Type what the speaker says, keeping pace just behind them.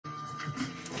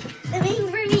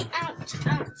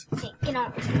much. Okay, get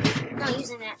on. I'm not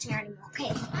using that chair anymore.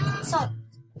 Okay, so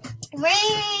we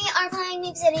are playing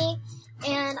Meep City,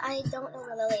 and I don't know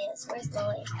where Lily is. Where's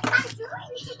Lily? I'm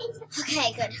joining.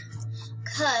 Okay, good.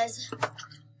 Cause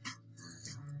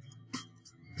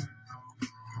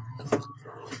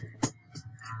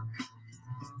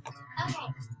Okay.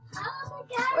 Oh my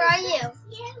God. where are you?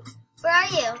 Where are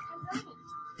you? I'm joining.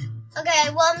 Okay,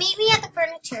 well meet me at the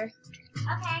furniture. Okay,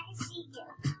 I can see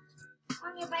you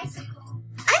on your bicycle.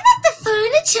 I'm at the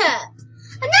furniture.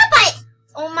 I'm not by.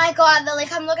 Oh my God, Lily,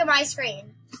 come look at my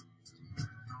screen.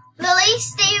 Lily,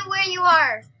 stay where you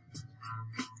are.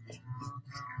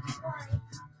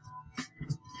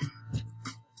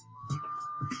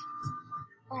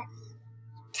 What?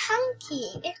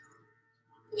 Tunky,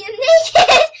 you're naked.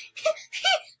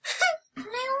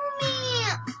 Naomi,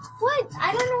 what?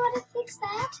 I don't know how to fix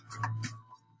that.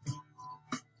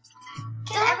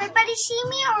 Can everybody see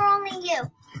me or only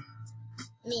you?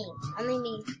 Me. Only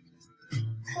me.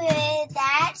 Could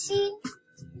that see?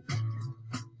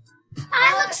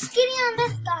 I look skinny on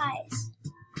this, guys.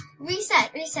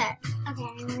 Reset. Okay,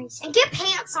 I'm reaching. And get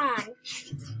pants on.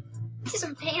 Get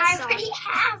some pants I on. already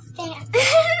have pants.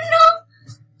 No.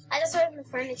 I just ordered the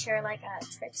furniture like a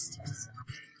trickster. So.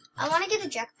 I want to get a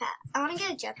jetpack.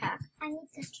 I need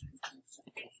to.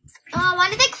 Why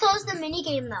did they close the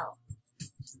minigame though?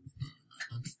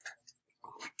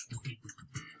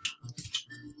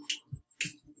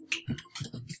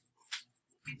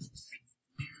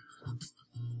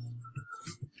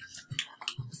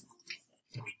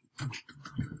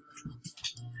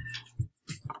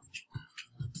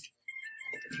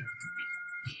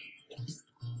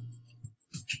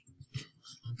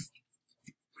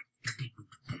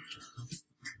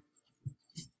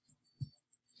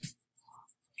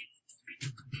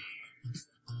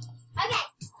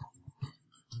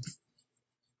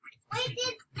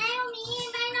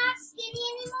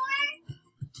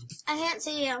 I can't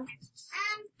see you.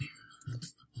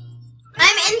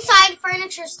 I'm inside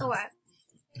furniture store.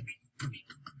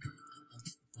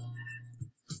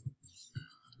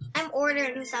 I'm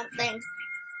ordering something.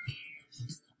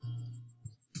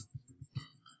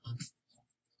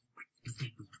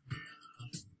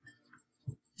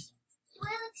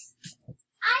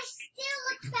 I still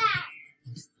look fat.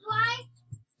 Why?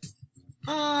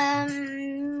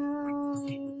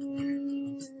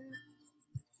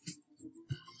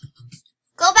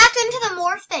 Go back into the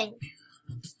morph thing.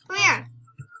 Come here.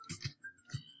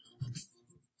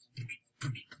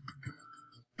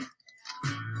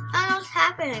 I don't know what's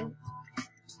happening.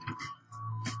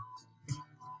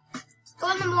 Go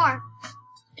in the morph.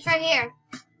 It's right here.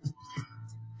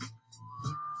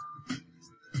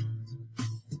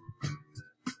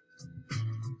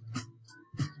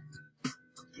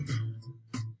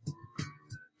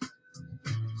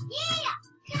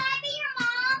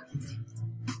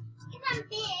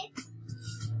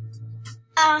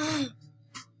 I'm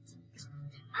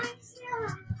still.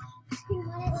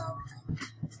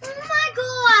 Oh my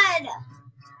God!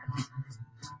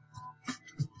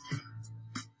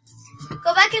 Go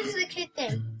back into the kid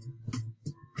thing.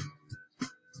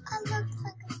 I look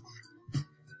like a fat.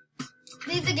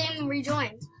 Leave the game and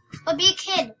rejoin. But be a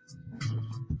kid.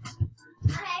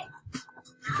 Okay.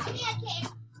 I'll be a kid.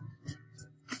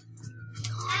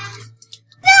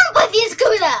 No, but the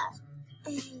scooter!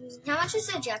 How much is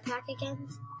a jetpack again?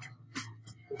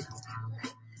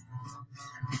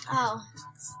 Oh,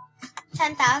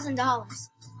 $10,000.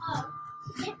 Oh.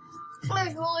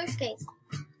 Where's roller skates?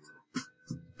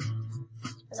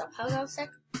 Is that pogo stick?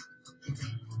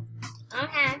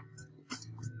 Okay.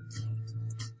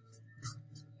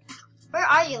 Where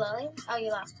are you, Lily? Oh,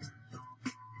 you left.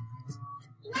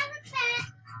 Do I look fat?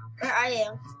 Where are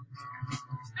you?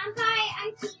 I'm sorry, I'm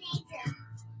a teenager.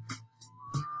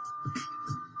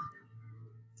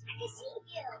 I can see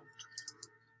you.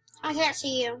 I can't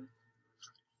see you.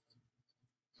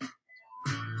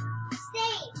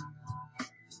 Stay.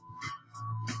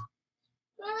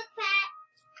 Do I look fat?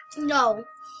 No.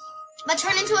 But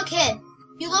turn into a kid.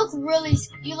 You look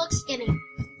skinny.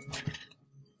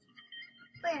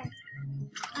 Where?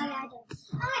 Oh yeah, I do.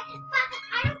 Okay, but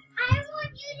I don't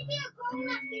want you to be a grown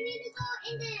up. You need to go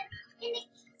in the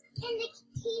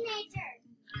teenager.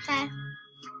 Okay.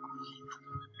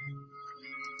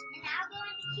 And I'll go in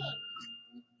the kid.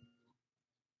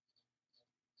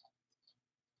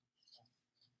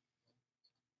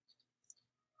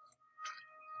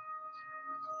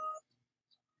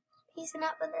 Piecing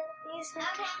up with it. Piecing up.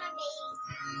 Okay, my baby.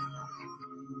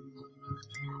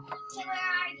 Okay, where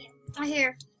are you? Oh,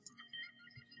 here.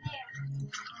 Where?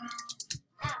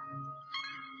 Oh.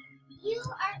 You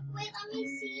are. Wait, let me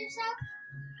see yourself.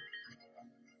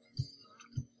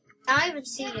 I don't even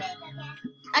see you.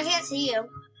 I can't see you.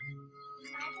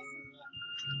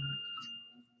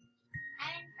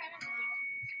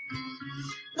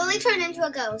 Lily turned into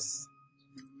a ghost.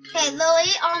 Okay,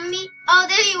 Lily, on me. Oh,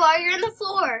 there you are. You're on the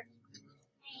floor.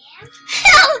 I am?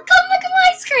 Hell, come look at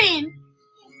my screen.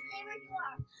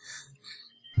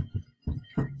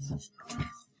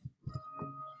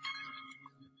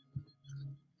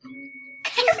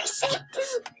 Can I reset?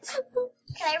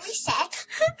 Can I reset?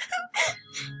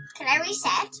 Can I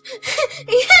reset?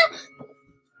 Yeah.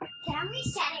 Can I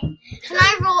reset it? Can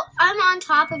I roll? I'm on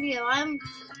top of you. I'm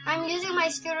using my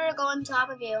scooter to go on top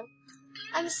of you.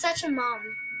 I'm such a mom.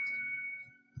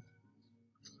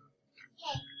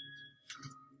 Okay.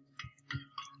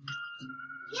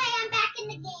 Yay, I'm back in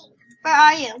the game. Where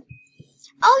are you?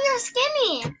 Oh, you're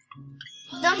skinny.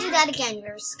 Don't do that again.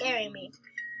 You're scaring me.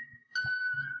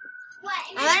 What?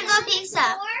 I'm gonna go pizza.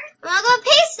 I'm Floor? gonna go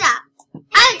pizza.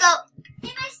 I go.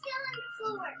 Am I still on the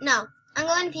floor? No, I'm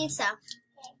going pizza.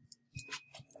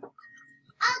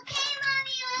 Okay,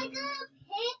 Mommy, let's go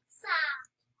pizza.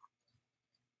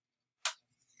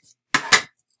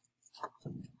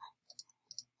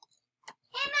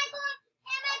 Am I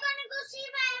gonna go see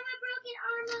if I have a broken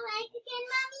arm or leg again,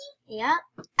 Mommy? Yep.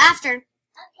 After.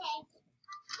 Okay.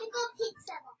 Let's go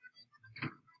pizza.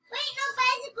 Wait, no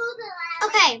bicycles allowed.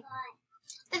 Okay.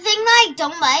 The thing that I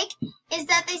don't like is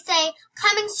that they say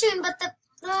coming soon, but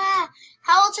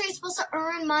how else are you supposed to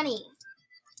earn money?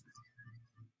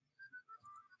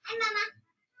 Hi, Mama.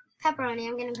 Pepperoni.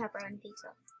 I'm getting pepperoni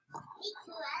pizza. Me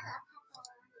too. I love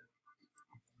pepperoni.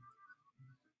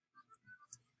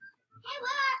 Hey,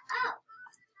 what? Oh.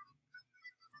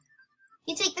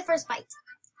 You take the first bite.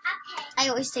 Okay. I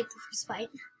always take the first bite.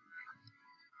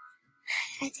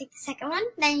 I take the second one.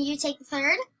 Then you take the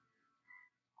third.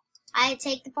 I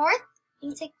take the fourth.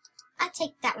 I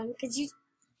take that one because you're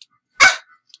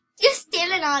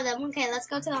stealing all of them. Okay, let's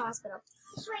go to the hospital.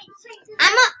 Just wait.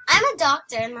 I'm a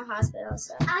doctor in the hospital,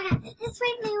 so. Okay, just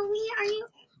wait, Naomi.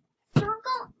 Don't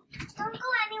go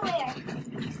anywhere.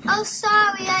 Oh,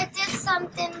 sorry, I did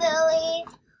something, Lily.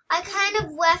 I kind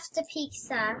of left the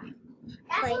pizza.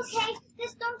 That's place. okay.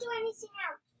 Just don't do anything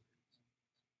else.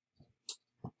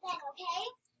 Then, okay?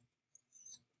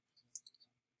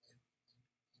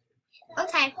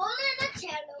 Okay. Hold the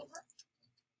chair over.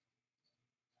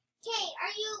 Okay,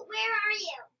 where are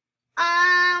you?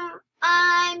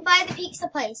 I'm by the pizza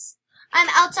place. I'm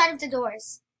outside of the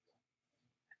doors.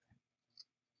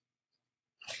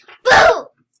 Boo!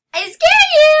 I scare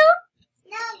you!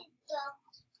 No, you don't.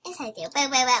 Yes, I do. Boo.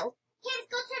 Okay, let's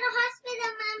go to the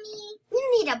hospital, Mommy. You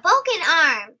need a broken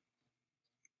arm.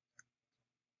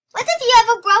 What if you have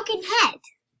a broken head?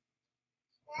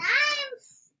 I'm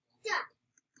stuck.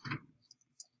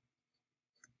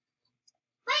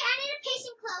 Wait, I need a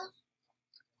patient clothes.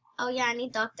 Oh yeah, I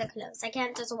need doctor clothes. I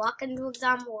can't just walk into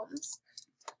exam rooms.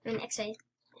 X-ray.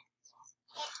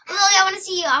 Lily, I want to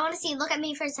see you. I want to see you. Look at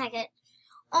me for a second.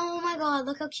 Oh my god,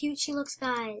 look how cute she looks,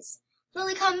 guys.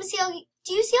 Lily, come see how.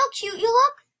 Do you see how cute you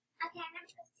look? Okay, I'm gonna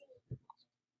go see.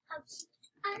 How cute.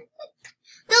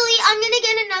 Lily, I'm gonna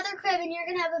get another crib, and you're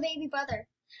gonna have a baby brother.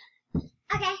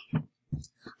 Okay.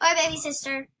 Or a baby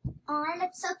sister. Oh, I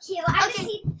look so cute. I Okay. can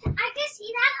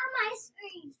see that on my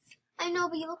screen. I know,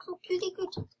 but you look so cutie good.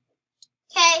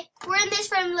 Okay, we're in this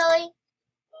room, Lily.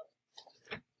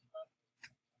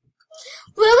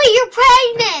 Lily, you're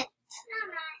pregnant. No,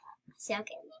 I'm not. See,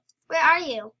 okay. Where are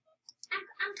you?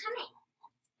 I'm coming.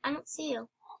 I don't see you.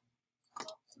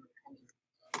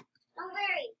 Don't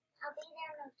worry. I'll be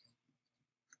there in no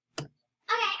time.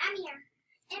 Okay, I'm here.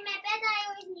 In my bed that I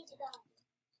always need to go.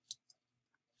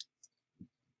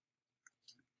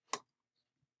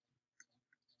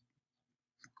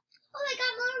 Oh, I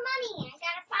got more money. I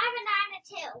got a 5 and a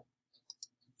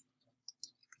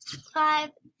 2.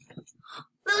 5.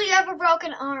 Lily, you have a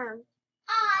broken arm.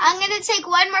 Oh, I'm gonna take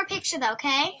one more picture though,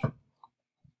 okay?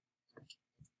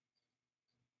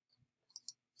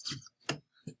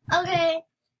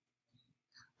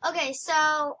 Okay,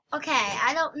 so,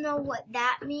 I don't know what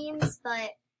that means,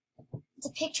 but it's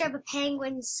a picture of a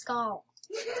penguin's skull.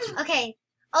 Okay.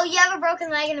 Oh, you have a broken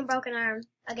leg and a broken arm.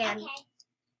 Again. okay.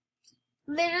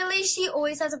 Literally, she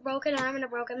always has a broken arm and a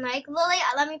broken leg. Lily,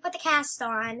 let me put the cast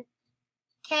on.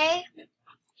 Okay?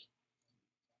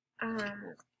 Now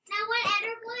what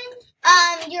other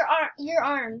one? Your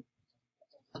arm.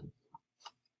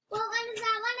 What one is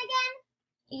that one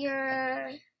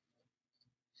again?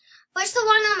 Push the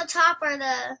one on the top or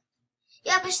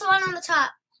push the one on the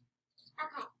top.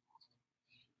 Okay.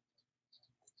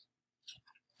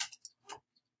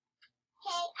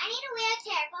 Okay, I need a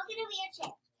wheelchair. Go get a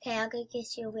wheelchair. Okay, I'll go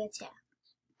get you a wheelchair.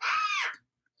 Ah!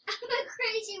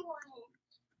 crazy one.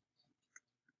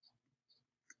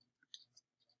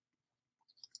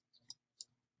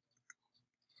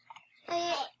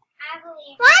 I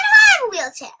believe. Why do I have a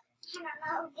wheelchair? I don't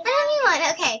know. I don't need one.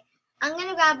 Okay, I'm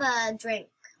gonna grab a drink.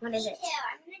 What is it?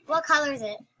 What color is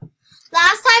it?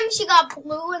 Last time she got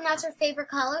blue, and that's her favorite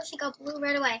color. She got blue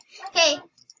right away. Okay,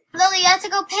 Lily, you have to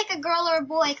go pick a girl or a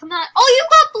boy. Come on. Oh, you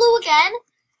got blue again?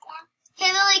 Yeah.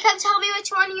 Okay, Lily, come tell me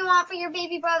which one you want for your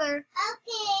baby brother.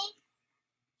 Okay.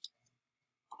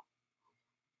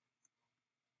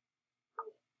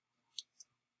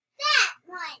 That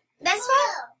one. This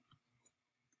one?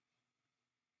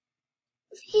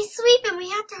 He's sleeping. We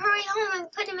have to hurry home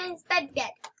and put him in his bed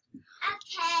yet.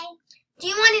 Okay. Do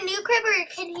you want a new crib, or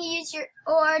can he use your,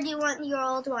 or do you want your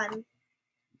old one?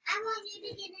 I want you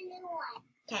to get a new one.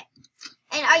 Okay.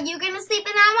 And are you gonna sleep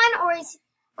in that one, or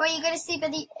are you gonna sleep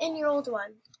in your old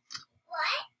one?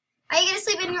 What? Are you gonna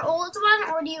sleep in your old one,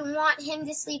 or do you want him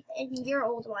to sleep in your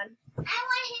old one? I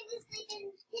want him to sleep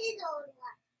in his old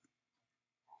one.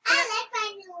 I like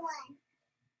my new one.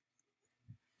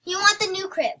 You want the new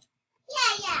crib?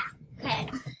 Yeah. Okay.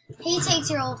 He takes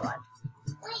your old one.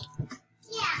 Wait.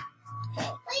 Yeah.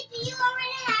 Okay. Wait, do you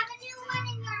already have a new one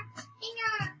in your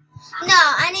No,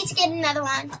 I need to get another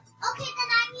one. Okay, then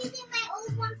I'm using my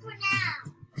old one for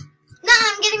now. No,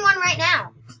 I'm getting one right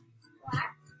now. What?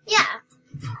 Yeah.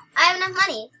 I have enough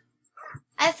money.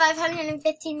 I have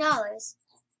 $515.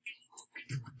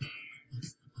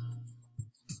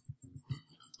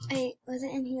 Wait, was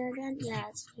it in here again? Yeah,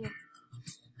 it's here.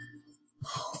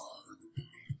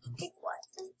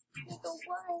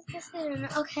 What is this in?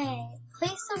 Okay.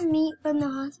 Place some meat from the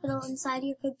hospital inside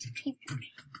your crib to keep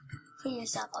to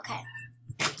yourself. Okay.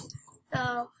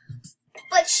 So,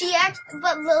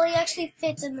 but Lily actually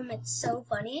fits in them. It's so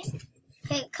funny.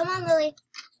 Okay, come on, Lily.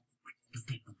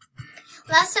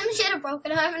 Last time she had a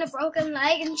broken arm and a broken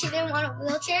leg, and she didn't want a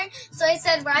wheelchair, so I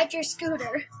said, ride your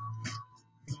scooter.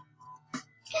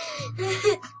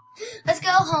 Let's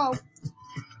go home.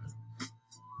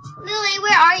 Lily,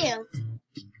 where are you?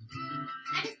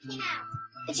 I just came out.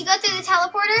 Did you go through the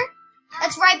teleporter?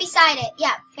 That's right beside it.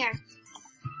 Yeah, here.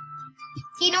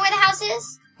 Do you know where the house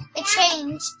is? It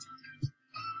changed.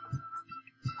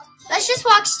 Let's just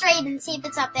walk straight and see if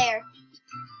it's up there.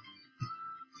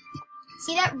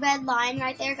 See that red line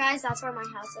right there, guys? That's where my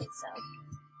house is, so.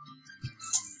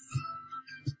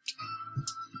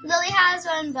 Lily has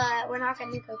one, but we're not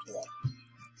going to go to it.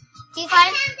 Do you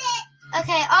find...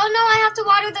 Okay. Oh, no, I have to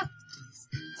water the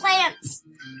plants.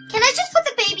 Can I just put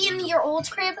the baby in your old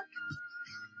crib?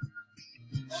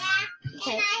 Yeah.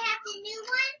 Okay. And I have the new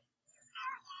one.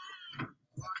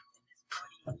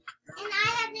 And I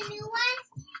have the new one.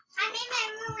 I'm in my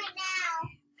room right now.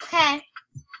 Okay.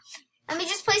 Let me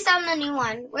just place down the new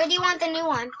one. Where do you want the new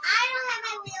one? I don't have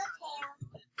my wheelchair.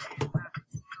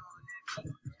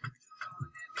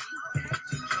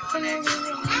 I want my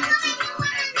new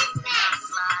one on this mess.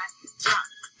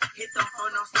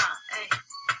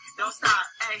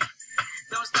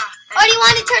 Or do you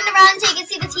want to turn around so you can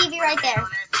see the TV right there?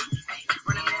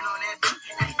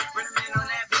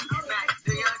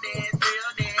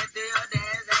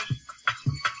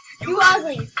 You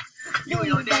ugly.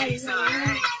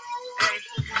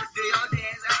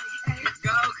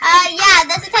 Yeah,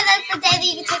 that's the day that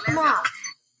you can take them off.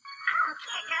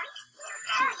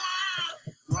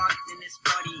 Walked in this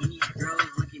party and these girls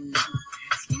looking at me.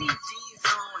 Skinny jeans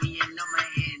on, and you know my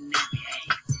head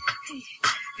nappy.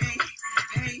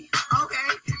 Hey, okay.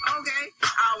 I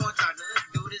want y'all to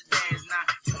do this dance now.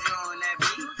 Juju on that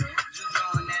beat, juju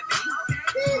on that beat,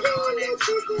 juju on that,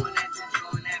 juju on that, juju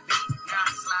on that beat. Now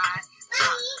slide,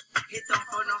 chop, hit them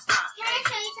for no stop. Can I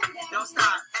show you something? Don't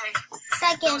stop, hey.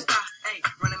 Second. Don't stop, hey.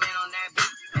 Run a man on that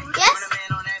beat. Yes? Run a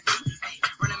man on that beat.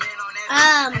 Run a man on that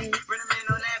beat. Run a man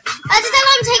on that beat. That's the time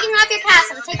I'm taking off your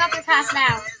cast. I'm gonna take off your cast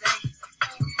now.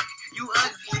 You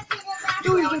ugly.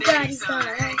 Do your daddy's son.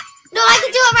 No, I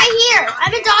can do it right here.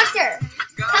 I'm a doctor.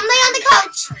 Come lay on the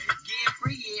couch. Get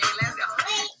free, yeah, let's go.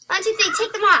 1, 2, 3,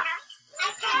 take them off.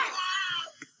 I can't.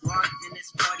 Walked in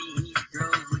this party and these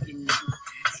girls looking at me.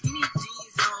 Skinny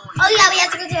jeans on. Oh yeah, we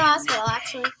have to go to the hospital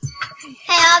actually.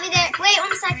 Okay, I'll be there. Wait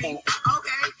 1 second.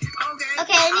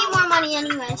 Okay, I need more money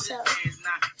anyway, so.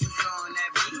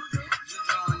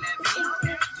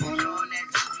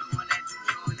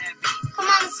 Come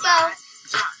on, let's go.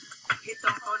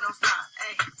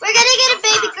 We're gonna get a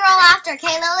baby girl after,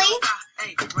 okay, Lily?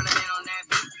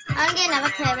 I'm getting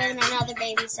another crib and another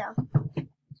baby, so.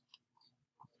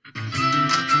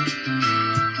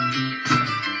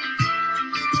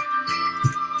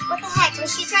 What the heck?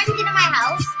 Was she trying to get in my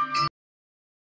house?